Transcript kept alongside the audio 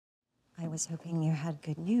was hoping you had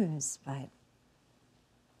good news, but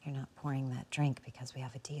you're not pouring that drink because we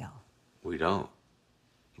have a deal. We don't,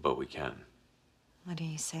 but we can. What are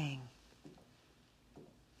you saying?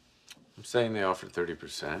 I'm saying they offered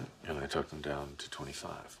 30%, and I took them down to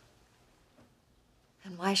 25.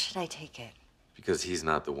 And why should I take it? Because he's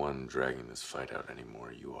not the one dragging this fight out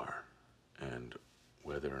anymore, you are. And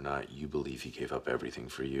whether or not you believe he gave up everything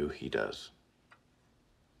for you, he does.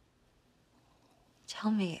 Tell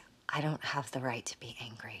me I don't have the right to be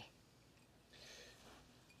angry.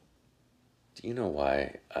 Do you know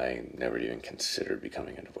why I never even considered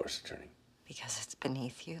becoming a divorce attorney? Because it's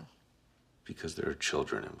beneath you. Because there are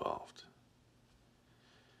children involved.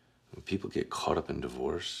 When people get caught up in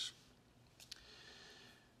divorce,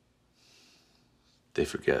 they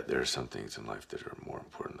forget there are some things in life that are more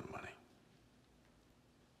important than money.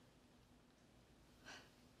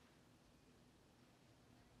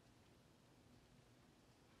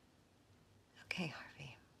 Okay,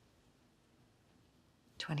 Harvey.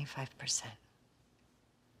 25%.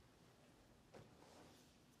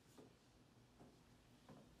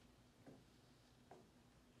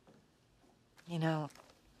 You know,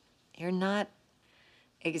 you're not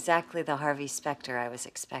exactly the Harvey Specter I was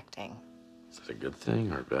expecting. Is that a good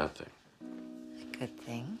thing or a bad thing? A good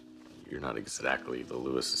thing. You're not exactly the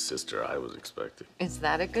Lewis's sister I was expecting. Is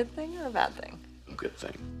that a good thing or a bad thing? A good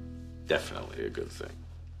thing. Definitely a good thing.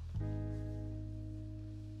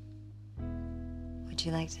 Would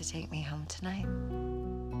you like to take me home tonight?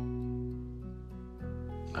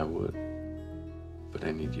 I would. But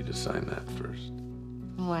I need you to sign that first.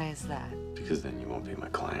 Why is that? Because then you won't be my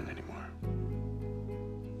client anymore.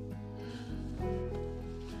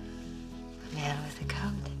 A man with a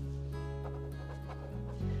code.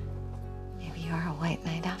 Maybe you are a white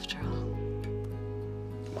knight after all.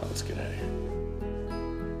 Come on, let's get out of here.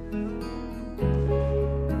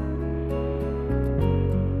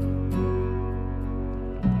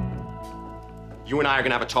 You and I are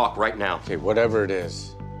gonna have a talk right now. Okay, whatever it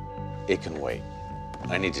is, it can wait.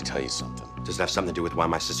 I need to tell you something. Does it have something to do with why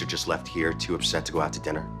my sister just left here, too upset to go out to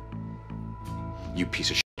dinner? You piece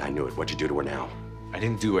of shit, I knew it. What'd you do to her now? I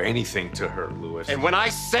didn't do anything to her, Lewis. And when I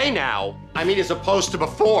say now, I mean as opposed to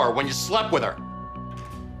before, when you slept with her.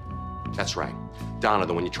 That's right. Donna,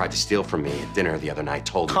 the one you tried to steal from me at dinner the other night,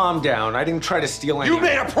 told me. Calm down. I didn't try to steal anything. You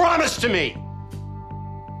made a promise to me!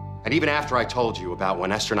 And even after I told you about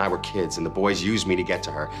when Esther and I were kids and the boys used me to get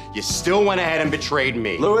to her, you still went ahead and betrayed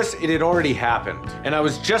me. Lewis, it had already happened. And I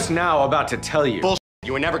was just now about to tell you. Bullshit.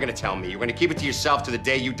 You were never gonna tell me. You were gonna keep it to yourself to the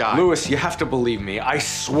day you died. Lewis, you have to believe me. I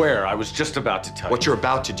swear I was just about to tell you. What you're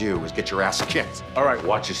about to do is get your ass kicked. All right,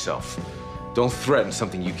 watch yourself. Don't threaten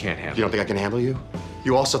something you can't handle. You don't think I can handle you?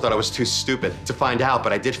 You also thought I was too stupid to find out,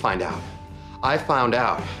 but I did find out. I found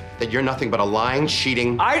out that you're nothing but a lying,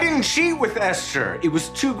 cheating... I didn't cheat with Esther. It was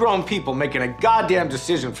two grown people making a goddamn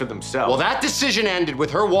decision for themselves. Well, that decision ended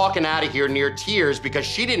with her walking out of here near tears because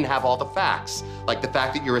she didn't have all the facts. Like the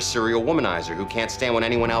fact that you're a serial womanizer who can't stand when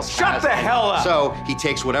anyone else Shut has the hell up! So he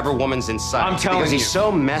takes whatever woman's in sight. I'm telling you. Because he's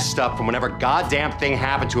so messed up from whatever goddamn thing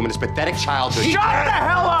happened to him in his pathetic childhood. Shut the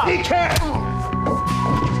hell up! He can't!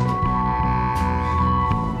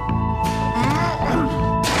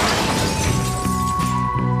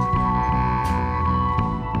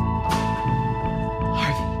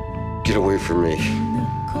 Get away from me. You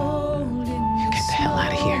get the hell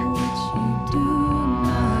out of here.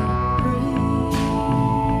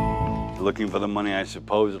 Looking for the money I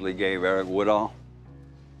supposedly gave Eric Woodall?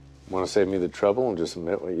 Want to save me the trouble and just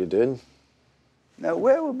admit what you did? Now,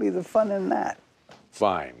 where would be the fun in that?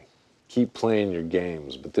 Fine. Keep playing your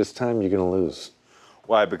games, but this time you're gonna lose.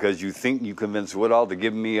 Why, because you think you convinced Woodall to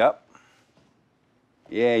give me up?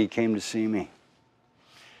 Yeah, he came to see me.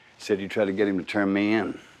 Said you tried to get him to turn me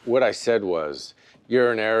in. What I said was,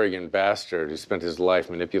 you're an arrogant bastard who spent his life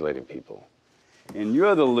manipulating people. And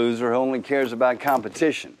you're the loser who only cares about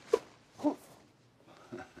competition.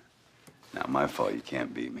 Not my fault you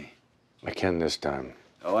can't beat me. I can this time.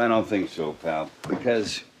 Oh, I don't think so, pal.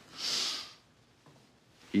 Because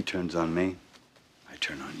he turns on me, I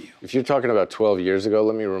turn on you. If you're talking about 12 years ago,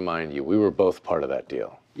 let me remind you, we were both part of that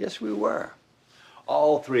deal. Yes, we were.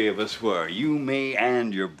 All three of us were. You, me,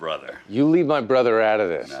 and your brother. You leave my brother out of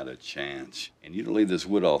this. Not a chance. And you don't leave this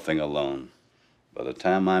Woodall thing alone. By the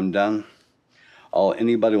time I'm done, all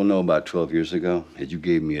anybody will know about 12 years ago is you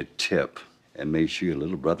gave me a tip and made sure your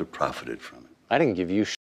little brother profited from it. I didn't give you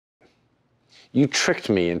shit. You tricked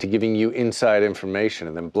me into giving you inside information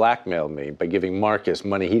and then blackmailed me by giving Marcus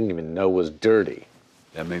money he didn't even know was dirty.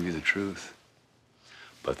 That may be the truth,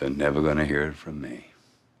 but they're never gonna hear it from me.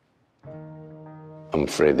 I'm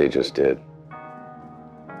afraid they just did.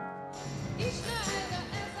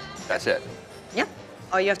 That's it. Yep.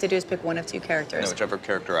 All you have to do is pick one of two And characters. whichever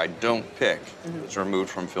character I don't pick is removed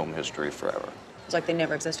from film history forever. It's like they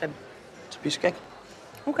never existed. It's a piece of cake.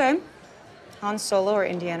 Okay. Han Solo or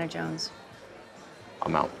Indiana Jones?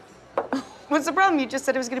 I'm out. What's the problem? You just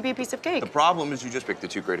said it was going to be a piece of cake. The problem is you just picked the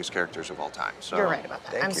two greatest characters of all time, so... You're right about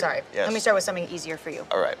that. Thank I'm you. sorry. Yes. Let me start with something easier for you.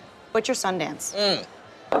 All right. What's your Sundance?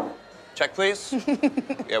 Check, please.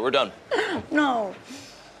 Yeah, we're done. No.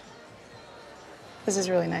 This is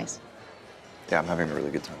really nice. Yeah, I'm having a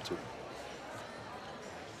really good time, too.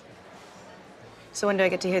 So when do I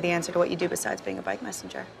get to hear the answer to what you do besides being a bike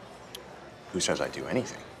messenger? Who says I do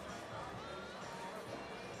anything?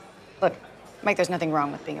 Look, Mike, there's nothing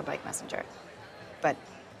wrong with being a bike messenger. But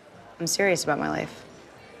I'm serious about my life.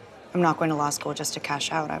 I'm not going to law school just to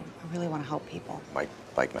cash out. I really want to help people.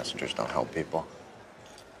 Bike messengers don't help people.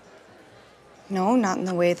 No, not in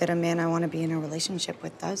the way that a man I want to be in a relationship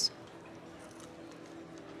with does.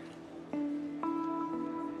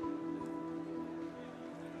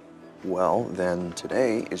 Well, then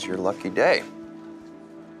today is your lucky day.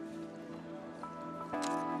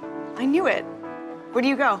 I knew it. Where do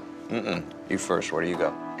you go? You first. Where do you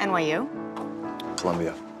go? NYU.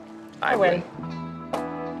 Columbia. I win.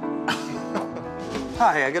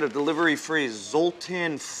 Hi, I got a delivery-free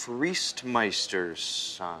Zoltan Friestmeister's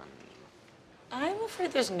son. I'm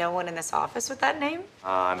afraid there's no one in this office with that name.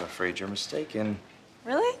 I'm afraid you're mistaken.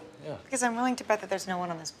 Really? Yeah. Because I'm willing to bet that there's no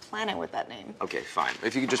one on this planet with that name. Okay, fine.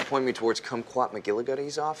 If you could just point me towards Kumquat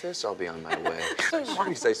McGilligutty's office, I'll be on my way.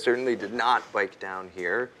 Jeez, I certainly did not bike down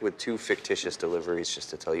here with 2 fictitious deliveries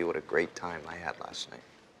just to tell you what a great time I had last night.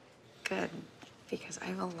 Good, because I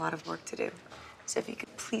have a lot of work to do. So if you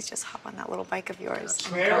could please just hop on that little bike of yours.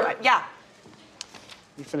 and go. Yeah.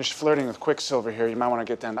 You finished flirting with Quicksilver here. You might want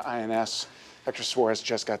to get down to INS. Hector Suarez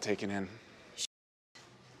just got taken in.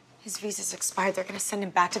 His visa's expired. They're going to send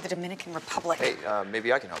him back to the Dominican Republic. Hey,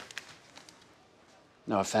 maybe I can help.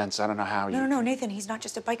 No offense, I don't know how you... No, Nathan, he's not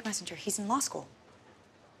just a bike messenger. He's in law school.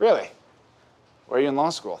 Really? Where are you in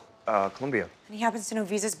law school? Columbia. And he happens to know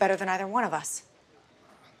visas better than either one of us.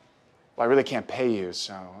 Well, I really can't pay you,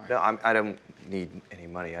 so... No, I don't need any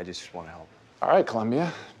money. I just want to help. All right,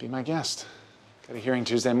 Columbia, be my guest. Got a hearing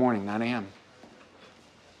Tuesday morning, 9 a.m.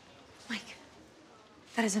 Mike,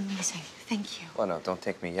 that is amazing. Thank you. Well, no, don't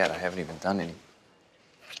take me yet. I haven't even done any.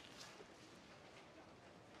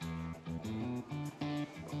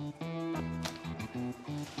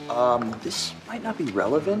 This might not be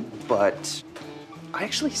relevant, but I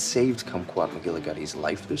actually saved Kumquat McGilligutty's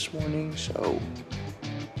life this morning, so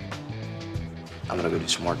I'm gonna go do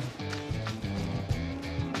some work.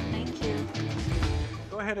 Thank you.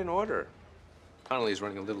 Go ahead and order. Connolly's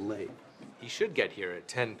running a little late. He should get here at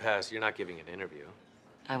 10 past. You're not giving an interview.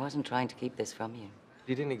 I wasn't trying to keep this from you.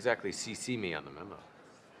 You didn't exactly CC me on the memo.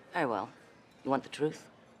 Very well. You want the truth?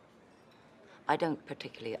 I don't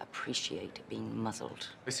particularly appreciate being muzzled.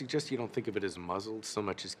 I suggest you don't think of it as muzzled so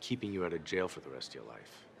much as keeping you out of jail for the rest of your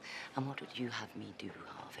life. And what would you have me do,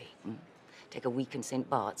 Harvey? Take a week in St.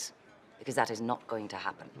 Bart's? Because that is not going to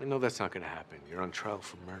happen. I know that's not going to happen. You're on trial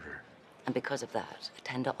for murder. And because of that, a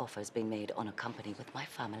tender offer has been made on a company with my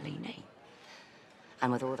family name.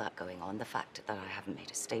 And with all that going on, the fact that I haven't made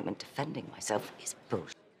a statement defending myself is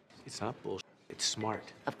bullshit. It's not bullshit. It's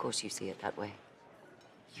smart. Of course you see it that way.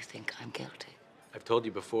 You think I'm guilty. I've told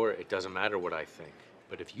you before, it doesn't matter what I think.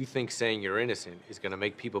 But if you think saying you're innocent is going to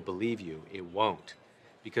make people believe you, it won't.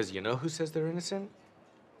 Because you know who says they're innocent?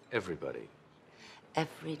 Everybody.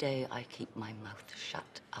 Every day I keep my mouth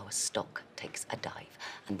shut, our stock takes a dive.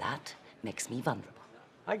 And that makes me vulnerable.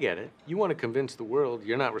 I get it. You want to convince the world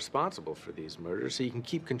you're not responsible for these murders so you can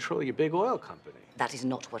keep control of your big oil company. That is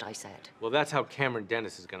not what I said. Well, that's how Cameron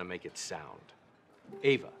Dennis is going to make it sound.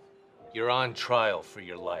 Ava, you're on trial for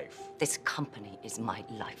your life. This company is my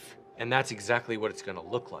life. And that's exactly what it's going to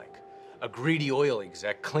look like. A greedy oil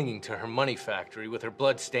exec clinging to her money factory with her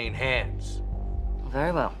blood-stained hands.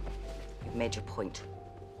 Very well. You've made your point.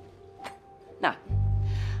 Now,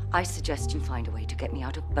 I suggest you find a way to get me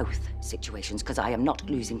out of both situations, because I am not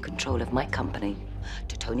losing control of my company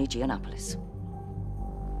to Tony Giannopoulos.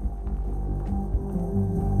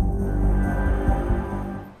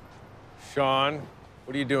 Sean,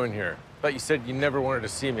 what are you doing here? Thought you said you never wanted to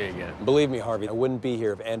see me again. Believe me, Harvey, I wouldn't be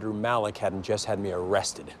here if Andrew Malik hadn't just had me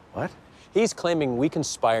arrested. What? He's claiming we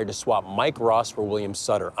conspired to swap Mike Ross for William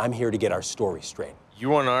Sutter. I'm here to get our story straight. You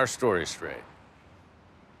want our story straight.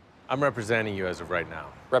 I'm representing you as of right now.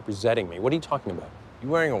 Representing me? What are you talking about? You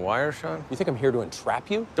wearing a wire, Sean? You think I'm here to entrap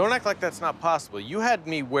you? Don't act like that's not possible. You had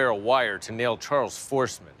me wear a wire to nail Charles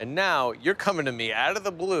Forstman, and now you're coming to me out of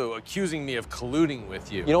the blue accusing me of colluding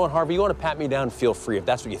with you. You know what, Harvey? You want to pat me down, feel free if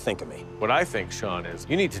that's what you think of me. What I think, Sean, is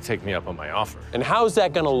you need to take me up on my offer. And how's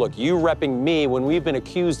that going to look, you repping me when we've been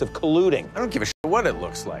accused of colluding? I don't give a shit what it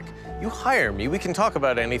looks like. You hire me, we can talk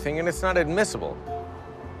about anything, and it's not admissible.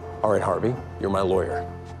 All right, Harvey, you're my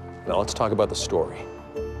lawyer. Now let's talk about the story.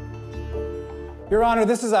 Your Honor,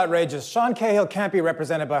 this is outrageous. Sean Cahill can't be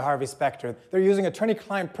represented by Harvey Specter. They're using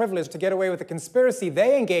attorney-client privilege to get away with the conspiracy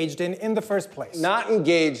they engaged in the first place. Not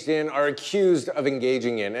engaged in, are accused of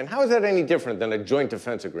engaging in. And how is that any different than a joint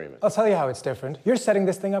defense agreement? I'll tell you how it's different. You're setting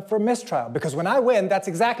this thing up for a mistrial, because when I win, that's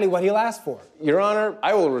exactly what he'll ask for. Your Honor,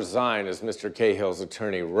 I will resign as Mr. Cahill's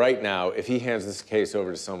attorney right now if he hands this case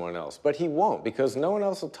over to someone else. But he won't, because no one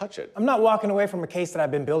else will touch it. I'm not walking away from a case that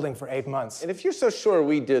I've been building for 8 months. And if you're so sure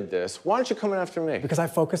we did this, why aren't you coming after me? Because I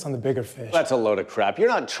focus on the bigger fish. That's a load of crap. You're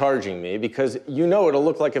not charging me because you know it'll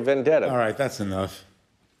look like a vendetta. All right, that's enough.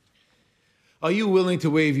 Are you willing to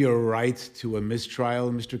waive your right to a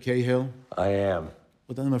mistrial, Mr. Cahill? I am.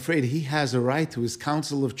 Well, then I'm afraid he has a right to his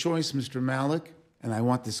counsel of choice, Mr. Malik. And I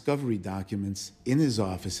want discovery documents in his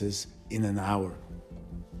offices in an hour.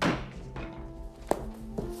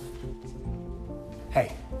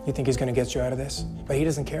 Hey, you think he's gonna get you out of this? But he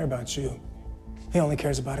doesn't care about you. He only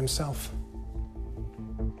cares about himself.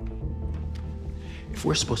 If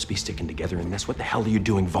we're supposed to be sticking together in this, what the hell are you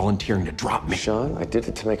doing volunteering to drop me? Sean, I did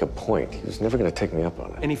it to make a point. He was never gonna take me up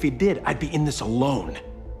on it. And if he did, I'd be in this alone.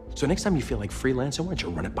 So next time you feel like freelancing, why don't you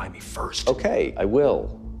run it by me first? Okay, I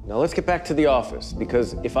will. Now let's get back to the office,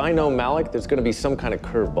 because if I know Malik, there's gonna be some kind of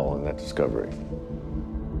curveball in that discovery.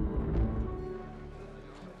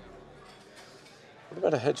 What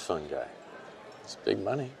about a hedge fund guy? It's big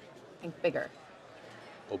money. Think bigger.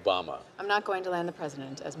 Obama. I'm not going to land the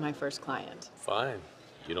president as my first client. Fine.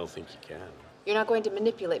 You don't think you can? You're not going to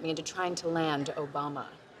manipulate me into trying to land Obama.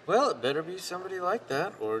 Well, it better be somebody like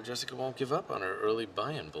that, or Jessica won't give up on her early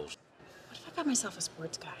buy-in bullshit. What if I got myself a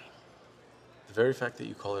sports guy? The very fact that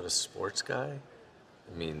you call it a sports guy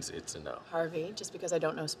means it's a no. Harvey, just because I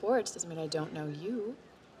don't know sports doesn't mean I don't know you.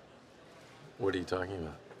 What are you talking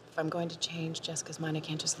about? If I'm going to change Jessica's mind, I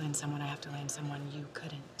can't just land someone. I have to land someone you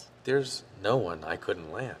couldn't. There's no one I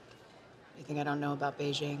couldn't land. You think I don't know about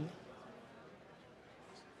Beijing?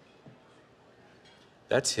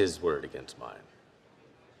 That's his word against mine.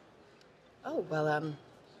 Oh, well,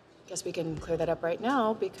 guess we can clear that up right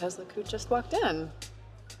now because look who just walked in.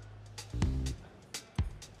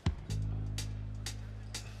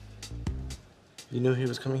 You knew he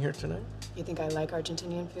was coming here tonight? You think I like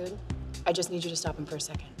Argentinian food? I just need you to stop him for a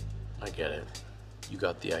second. I get it. You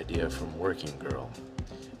got the idea from Working Girl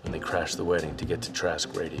when they crashed the wedding to get to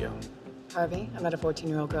Trask Radio. Harvey, I'm not a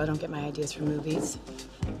 14-year-old girl. I don't get my ideas from movies.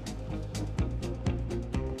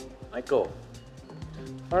 Michael.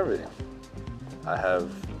 Harvey. I have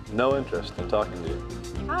no interest in talking to you.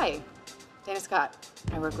 Hi, Dana Scott.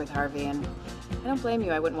 I work with Harvey, and I don't blame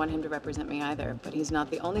you. I wouldn't want him to represent me either, but he's not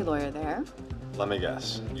the only lawyer there. Let me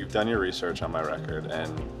guess. You've done your research on my record,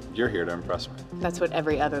 and you're here to impress me. That's what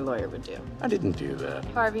every other lawyer would do. I didn't do that.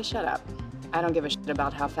 Harvey, shut up. I don't give a shit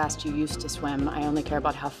about how fast you used to swim. I only care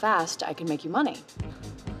about how fast I can make you money.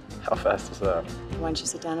 How fast is that? Why don't you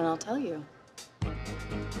sit down and I'll tell you?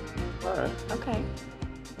 All right. Okay.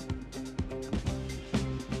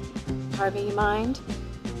 Harvey, you mind?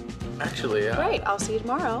 Actually, Great, I'll see you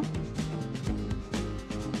tomorrow.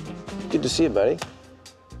 Good to see you, buddy.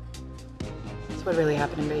 So what really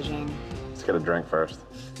happened in Beijing? Let's get a drink first.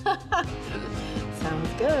 Sounds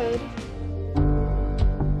good.